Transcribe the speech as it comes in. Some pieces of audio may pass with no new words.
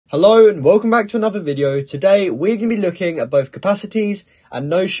Hello and welcome back to another video. Today we're going to be looking at both Capacities and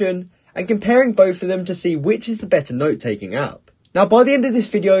Notion and comparing both of them to see which is the better note-taking app. Now by the end of this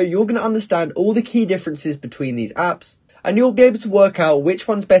video you're going to understand all the key differences between these apps and you'll be able to work out which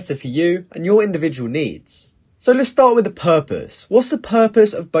one's better for you and your individual needs. So let's start with the purpose. What's the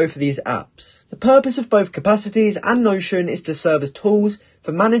purpose of both of these apps? The purpose of both Capacities and Notion is to serve as tools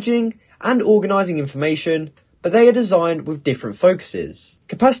for managing and organising information, but they are designed with different focuses.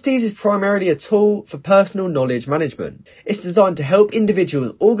 Capacities is primarily a tool for personal knowledge management. It's designed to help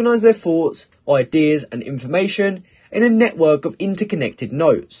individuals organise their thoughts, ideas and information in a network of interconnected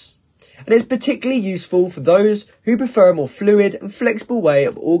notes. And it's particularly useful for those who prefer a more fluid and flexible way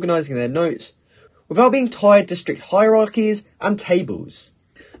of organising their notes without being tied to strict hierarchies and tables.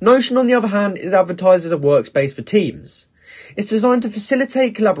 Notion, on the other hand, is advertised as a workspace for teams. It's designed to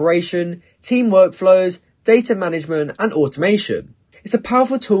facilitate collaboration, team workflows, data management and automation. It's a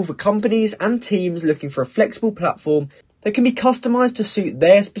powerful tool for companies and teams looking for a flexible platform that can be customised to suit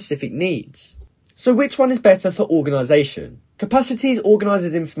their specific needs. So which one is better for organisation? Capacities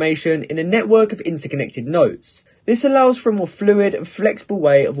organises information in a network of interconnected notes. This allows for a more fluid and flexible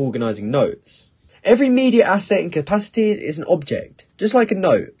way of organising notes. Every media asset in Capacities is an object, just like a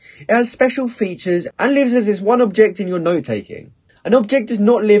note. It has special features and lives as this one object in your note-taking. An object does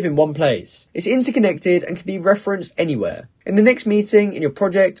not live in one place. It's interconnected and can be referenced anywhere, in the next meeting, in your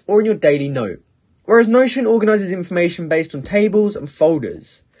project, or in your daily note. Whereas Notion organises information based on tables and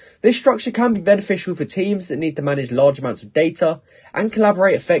folders. This structure can be beneficial for teams that need to manage large amounts of data and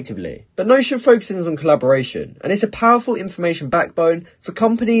collaborate effectively. But Notion focuses on collaboration, and it's a powerful information backbone for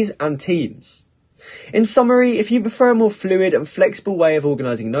companies and teams. In summary, if you prefer a more fluid and flexible way of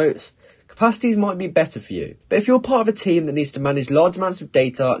organising notes, Capacities might be better for you, but if you're part of a team that needs to manage large amounts of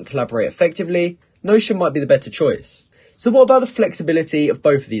data and collaborate effectively, Notion might be the better choice. So what about the flexibility of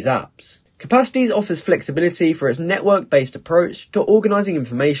both of these apps? Capacities offers flexibility for its network-based approach to organising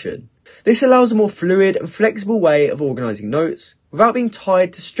information. This allows a more fluid and flexible way of organising notes without being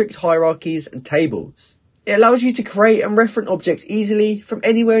tied to strict hierarchies and tables. It allows you to create and reference objects easily from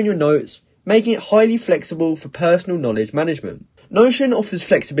anywhere in your notes, making it highly flexible for personal knowledge management. Notion offers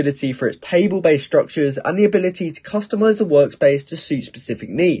flexibility for its table-based structures and the ability to customize the workspace to suit specific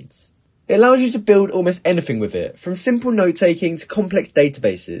needs. It allows you to build almost anything with it, from simple note-taking to complex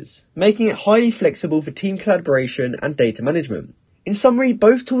databases, making it highly flexible for team collaboration and data management. In summary,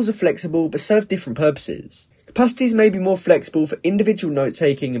 both tools are flexible but serve different purposes. Capacities may be more flexible for individual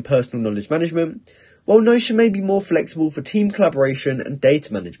note-taking and personal knowledge management, while Notion may be more flexible for team collaboration and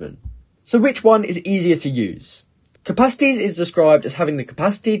data management. So which one is easier to use? Capacities is described as having the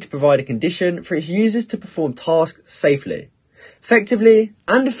capacity to provide a condition for its users to perform tasks safely, effectively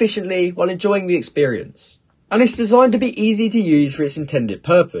and efficiently while enjoying the experience. And it's designed to be easy to use for its intended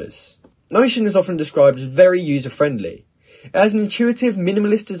purpose. Notion is often described as very user-friendly. It has an intuitive,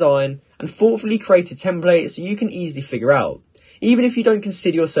 minimalist design and thoughtfully created templates that you can easily figure out, even if you don't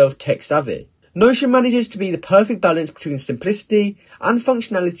consider yourself tech-savvy. Notion manages to be the perfect balance between simplicity and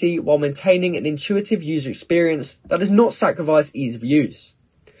functionality while maintaining an intuitive user experience that does not sacrifice ease of use.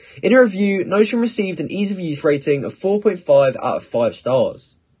 In a review, Notion received an ease of use rating of 4.5 out of 5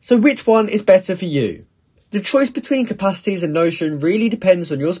 stars. So which one is better for you? The choice between Capacities and Notion really depends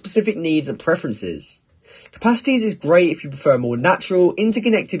on your specific needs and preferences. Capacities is great if you prefer a more natural,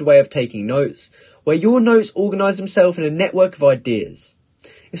 interconnected way of taking notes, where your notes organise themselves in a network of ideas.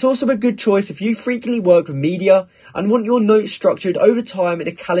 It's also a good choice if you frequently work with media and want your notes structured over time in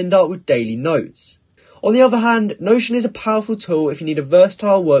a calendar with daily notes. On the other hand, Notion is a powerful tool if you need a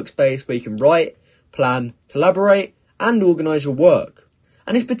versatile workspace where you can write, plan, collaborate and organise your work.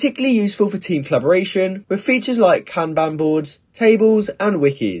 And it's particularly useful for team collaboration with features like Kanban boards, tables and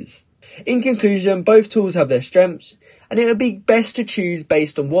wikis. In conclusion, both tools have their strengths and it would be best to choose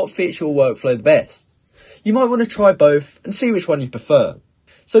based on what fits your workflow the best. You might want to try both and see which one you prefer.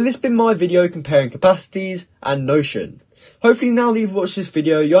 So this has been my video comparing Capacities and Notion. Hopefully now that you've watched this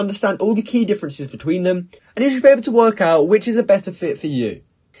video, you understand all the key differences between them, and you should be able to work out which is a better fit for you.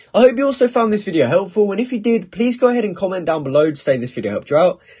 I hope you also found this video helpful, and if you did, please go ahead and comment down below to say this video helped you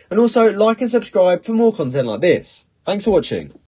out, and also like and subscribe for more content like this. Thanks for watching.